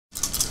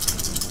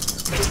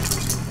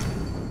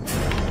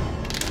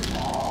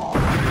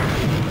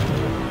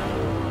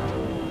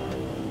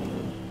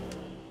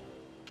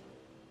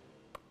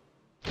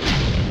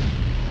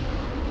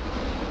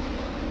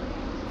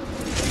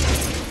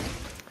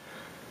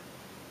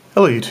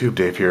Hello YouTube,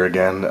 Dave here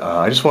again.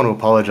 I just want to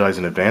apologize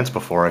in advance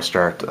before I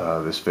start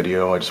this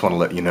video. I just want to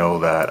let you know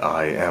that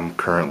I am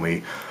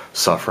currently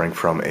suffering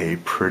from a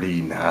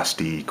pretty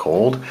nasty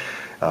cold.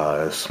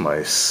 It's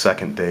my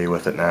second day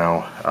with it now.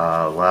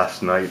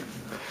 Last night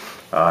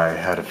I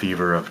had a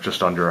fever of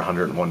just under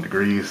 101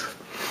 degrees.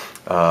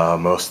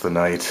 Most of the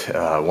night,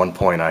 at one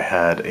point I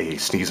had a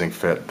sneezing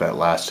fit that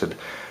lasted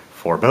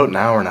for about an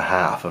hour and a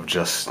half of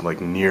just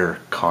like near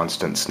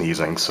constant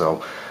sneezing.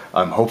 So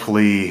I'm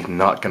hopefully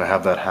not going to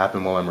have that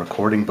happen while I'm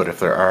recording, but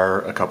if there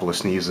are a couple of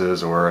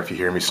sneezes or if you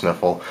hear me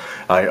sniffle,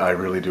 I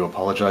really do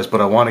apologize.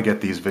 But I want to get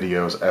these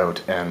videos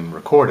out and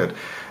recorded,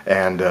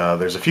 and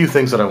there's a few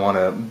things that I want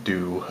to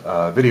do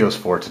videos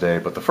for today,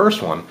 but the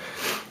first one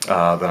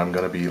that I'm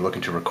going to be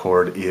looking to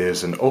record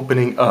is an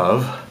opening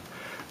of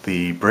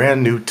the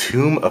brand new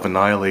Tomb of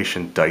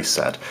Annihilation dice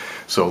set.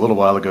 So a little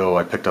while ago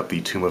I picked up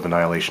the Tomb of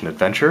Annihilation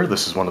Adventure.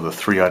 This is one of the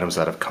 3 items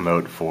that have come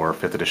out for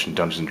 5th edition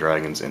Dungeons &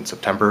 Dragons in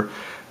September.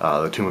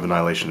 The Tomb of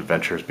Annihilation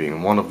Adventures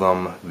being one of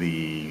them,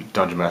 the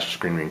Dungeon Master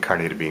Screen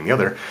Reincarnated being the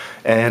other,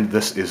 and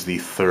this is the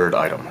 3rd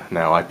item.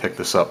 Now I picked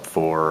this up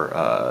for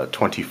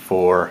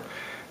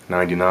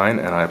 $24.99,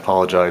 and I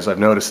apologize. I've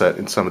noticed that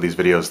in some of these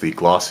videos the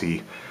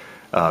glossy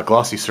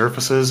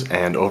surfaces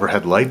and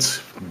overhead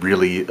lights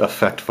really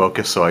affect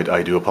focus, so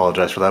I do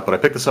apologize for that, but I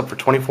picked this up for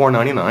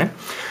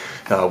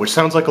 $24.99, which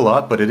sounds like a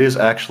lot, but it is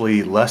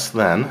actually less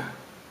than, you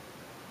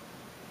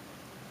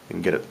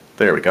can get it,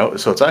 there we go,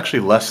 so it's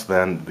actually less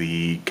than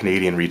the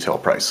Canadian retail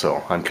price.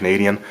 So I'm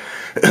Canadian,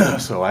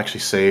 so I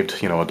actually saved,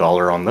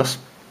 $1 on this.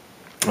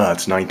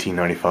 It's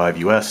 $19.95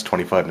 US,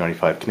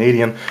 $25.95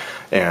 Canadian,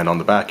 and on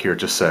the back here it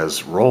just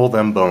says, "Roll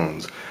them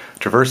bones.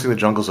 Traversing the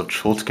jungles of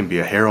Chult can be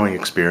a harrowing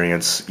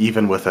experience,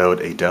 even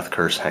without a death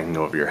curse hanging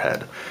over your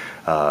head.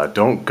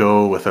 Don't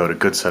go without a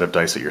good set of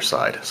dice at your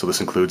side." So this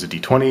includes a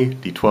d20,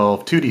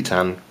 d12,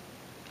 2d10,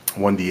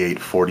 1d8,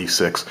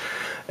 4d6,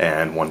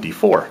 and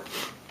 1d4.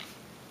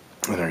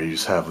 And there you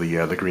just have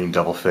the green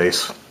double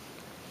face,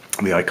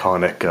 the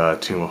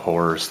iconic Tomb of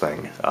Horrors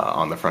thing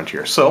on the front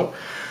here. So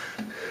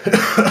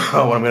what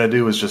I'm going to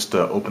do is just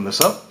open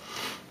this up.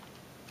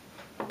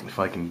 If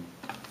I can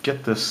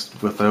get this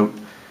without,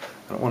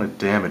 I don't want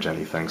to damage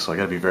anything, so I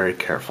got to be very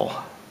careful.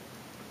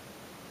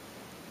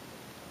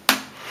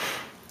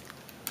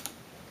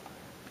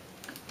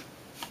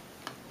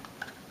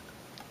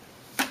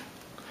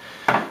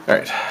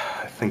 Alright,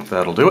 I think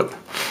that'll do it.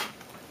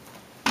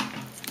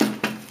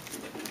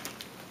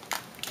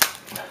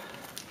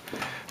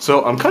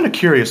 So I'm kind of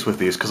curious with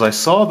these because I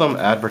saw them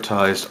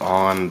advertised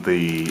on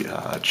the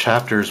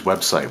Chapters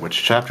website,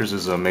 which Chapters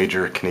is a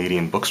major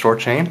Canadian bookstore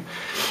chain,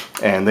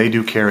 and they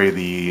do carry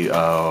the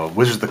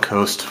Wizards of the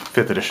Coast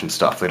 5th edition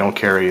stuff. They don't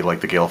carry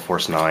like the Gale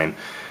Force 9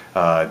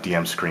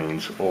 DM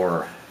screens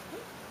or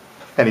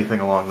anything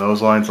along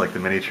those lines, like the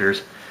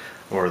miniatures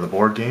or the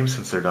board games,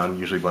 since they're done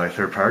usually by a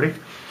third party.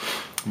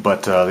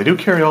 But they do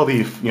carry all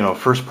the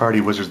first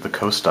party Wizards of the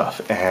Coast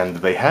stuff, and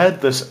they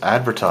had this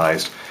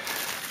advertised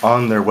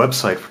on their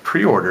website for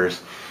pre-orders,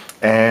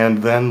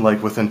 and then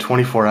like within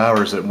 24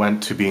 hours it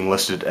went to being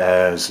listed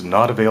as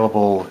not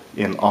available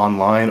in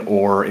online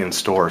or in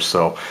stores.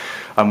 So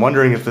I'm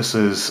wondering if this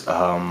is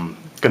going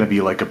to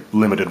be like a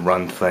limited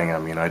run thing. I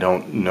mean, I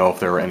don't know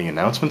if there were any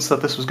announcements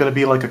that this was going to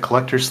be like a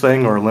collector's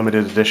thing or a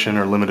limited edition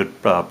or limited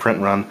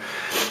print run,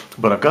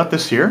 but I've got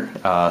this here.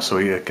 So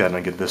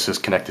again, this is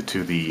connected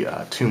to the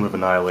Tomb of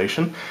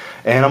Annihilation,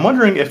 and I'm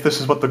wondering if this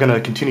is what they're going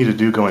to continue to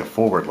do going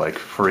forward, like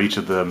for each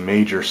of the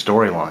major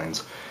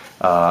storylines.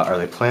 Are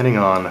they planning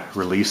on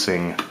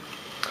releasing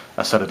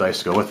a set of dice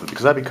to go with it?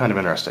 Because that'd be kind of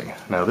interesting.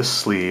 Now this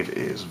sleeve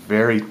is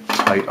very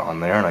tight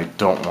on there, and I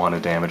don't want to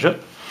damage it.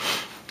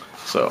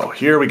 So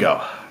here we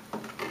go.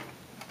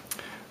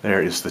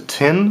 There is the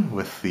tin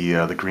with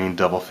the green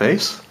double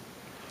face.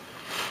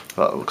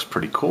 That looks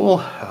pretty cool.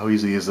 How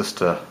easy is this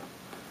to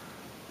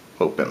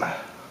open? I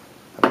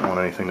don't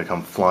want anything to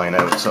come flying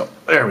out, so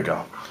there we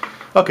go.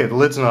 Okay, the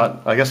lid's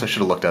not, I guess I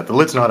should have looked at it. The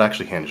lid's not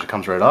actually hinged. It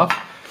comes right off.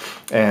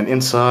 And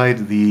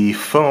inside the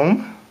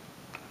foam,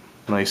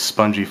 nice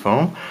spongy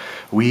foam,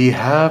 we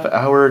have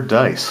our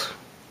dice.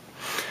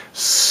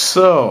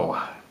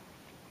 So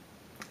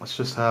let's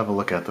just have a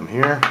look at them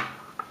here.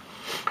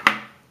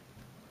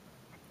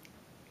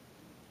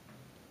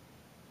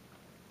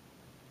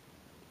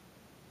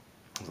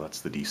 So that's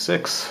the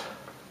D6.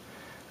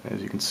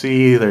 As you can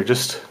see, they're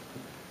just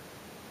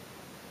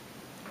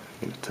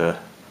to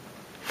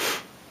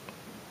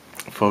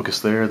focus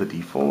there, the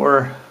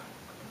D4.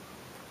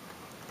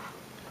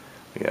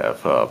 We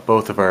have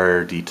both of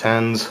our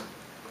D10s,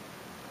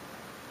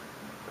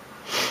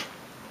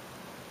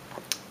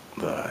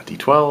 the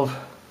D12,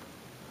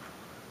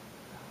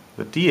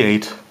 the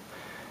D8,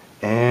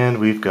 and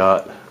we've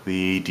got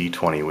the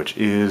D20, which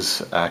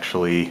is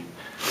actually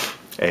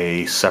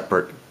a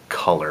separate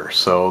color.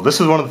 So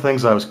this is one of the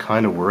things I was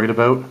kind of worried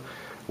about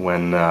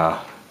when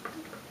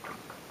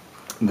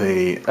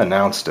they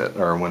announced it,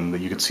 or when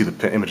you could see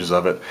the images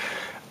of it.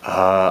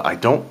 I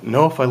don't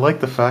know if I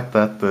like the fact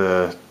that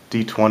the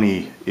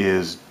D20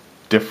 is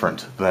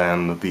different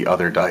than the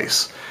other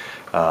dice.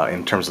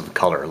 in terms of the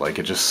color. Like,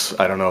 it just,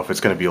 I don't know if it's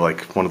going to be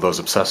like one of those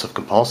obsessive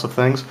compulsive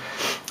things,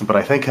 but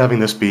I think having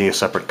this be a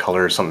separate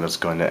color is something that's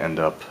going to end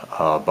up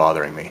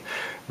bothering me.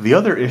 The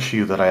other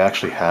issue that I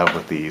actually have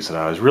with these, and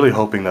I was really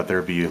hoping that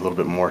there'd be a little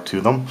bit more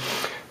to them,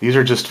 these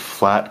are just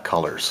flat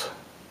colors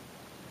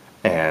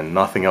and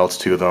nothing else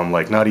to them,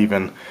 like not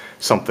even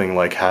something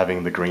like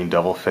having the green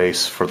devil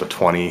face for the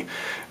 20,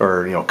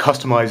 or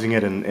customizing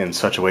it in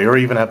such a way, or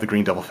even have the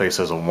green devil face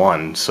as a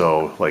 1,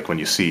 so like when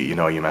you see it,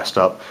 you messed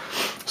up.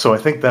 So I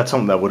think that's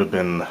something that would have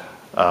been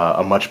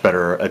a much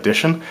better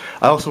addition.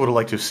 I also would have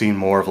liked to have seen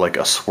more of like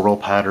a swirl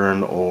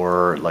pattern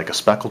or like a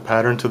speckled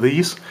pattern to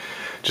these,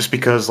 just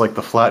because like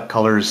the flat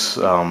colors,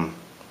 I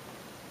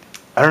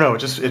don't know,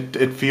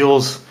 it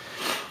feels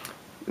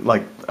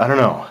like, I don't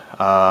know,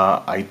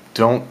 I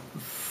don't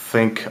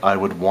think I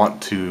would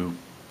want to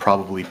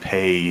probably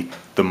pay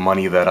the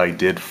money that I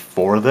did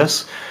for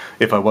this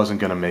if I wasn't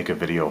going to make a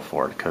video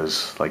for it,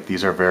 because like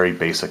these are very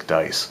basic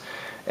dice,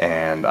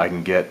 and I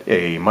can get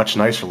a much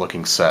nicer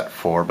looking set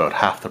for about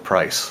half the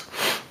price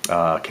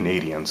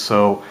Canadian.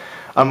 So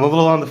I'm a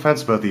little on the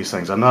fence about these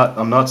things. I'm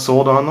not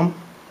sold on them.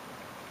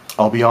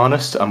 I'll be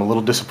honest. I'm a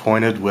little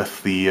disappointed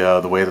with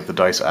the way that the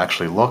dice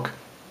actually look.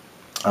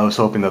 I was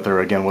hoping that there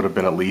again would have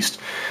been at least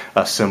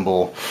a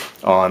symbol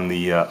on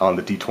the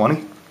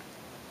D20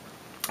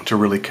 to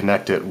really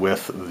connect it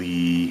with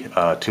the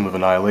Tomb of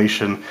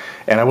Annihilation,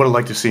 and I would have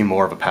liked to see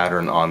more of a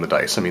pattern on the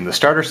dice. I mean, the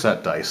starter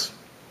set dice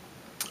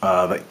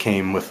that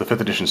came with the 5th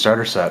edition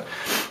starter set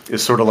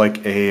is sort of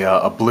like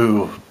a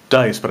blue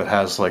dice, but it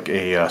has like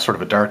a sort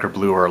of a darker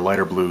blue or a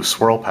lighter blue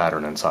swirl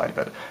pattern inside of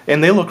it,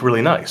 and they look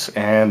really nice,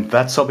 and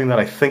that's something that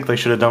I think they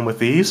should have done with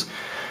these.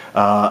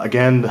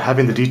 Again,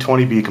 having the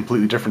D20 be a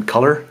completely different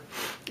color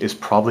is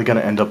probably going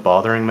to end up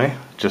bothering me,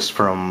 just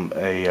from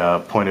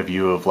a point of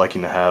view of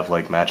liking to have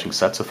like matching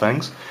sets of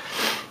things.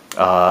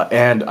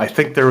 And I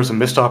think there was a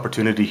missed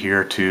opportunity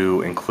here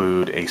to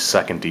include a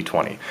second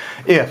D20.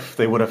 If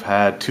they would have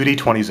had 2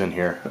 D20s in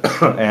here,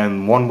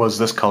 and one was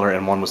this color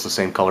and one was the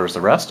same color as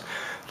the rest,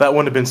 that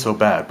wouldn't have been so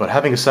bad. But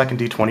having a second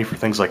D20 for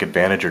things like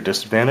advantage or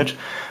disadvantage,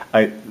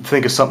 I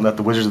think is something that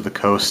the Wizards of the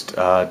Coast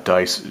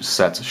dice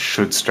sets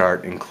should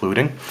start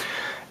including.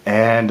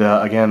 And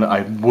again,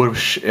 I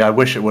wish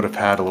it would have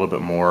had a little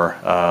bit more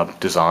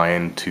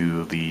design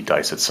to the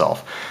dice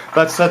itself.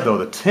 That said, though,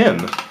 the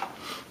tin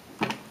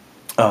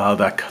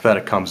that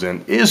it comes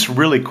in is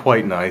really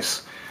quite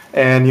nice,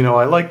 and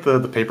I like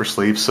the paper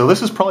sleeves. So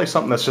this is probably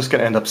something that's just going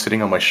to end up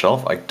sitting on my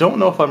shelf. I don't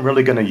know if I'm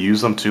really going to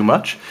use them too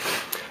much.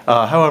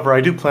 However,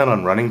 I do plan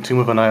on running Tomb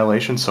of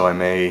Annihilation, so I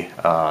may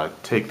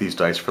take these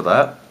dice for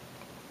that,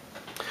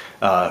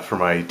 for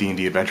my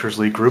D&D Adventurers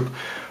League group.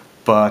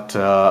 But,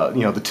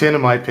 the tin,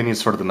 in my opinion,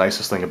 is sort of the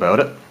nicest thing about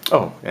it.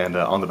 Oh, and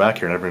on the back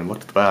here, I never even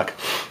looked at the back,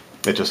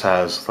 it just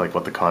has like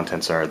what the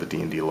contents are, the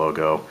D&D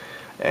logo,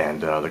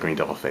 and the green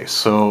devil face.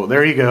 So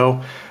there you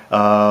go.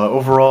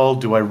 Overall,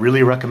 do I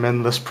really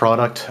recommend this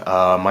product?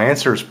 My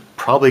answer is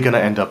probably going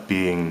to end up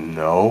being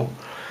no.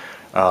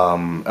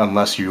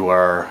 Unless you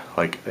are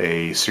like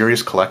a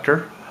serious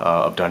collector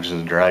of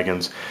Dungeons &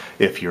 Dragons.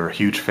 If you're a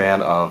huge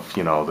fan of,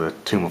 the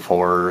Tomb of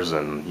Horrors,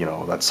 and,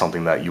 that's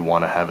something that you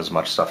want to have as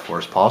much stuff for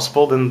as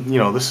possible, then,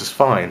 this is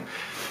fine.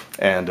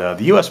 And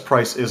the US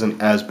price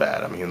isn't as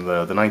bad. I mean,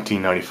 the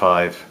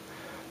 $19.95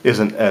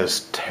 isn't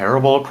as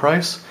terrible a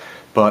price,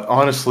 but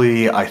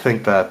honestly, I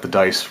think that the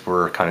dice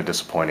were kind of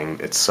disappointing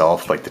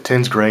itself. Like, the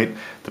tin's great,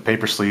 the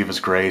paper sleeve is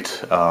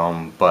great,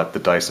 but the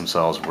dice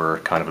themselves were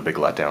kind of a big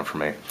letdown for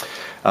me.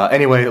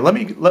 Anyway, let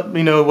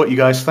me know what you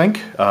guys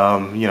think.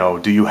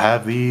 Do you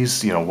have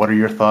these? What are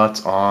your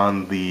thoughts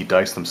on the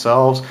dice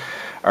themselves?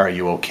 Are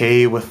you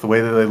okay with the way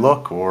that they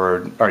look,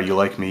 or are you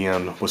like me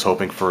and was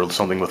hoping for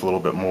something with a little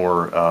bit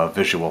more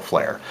visual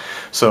flair?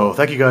 So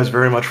thank you guys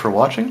very much for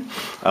watching.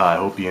 I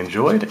hope you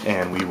enjoyed,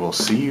 and we will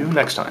see you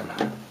next time.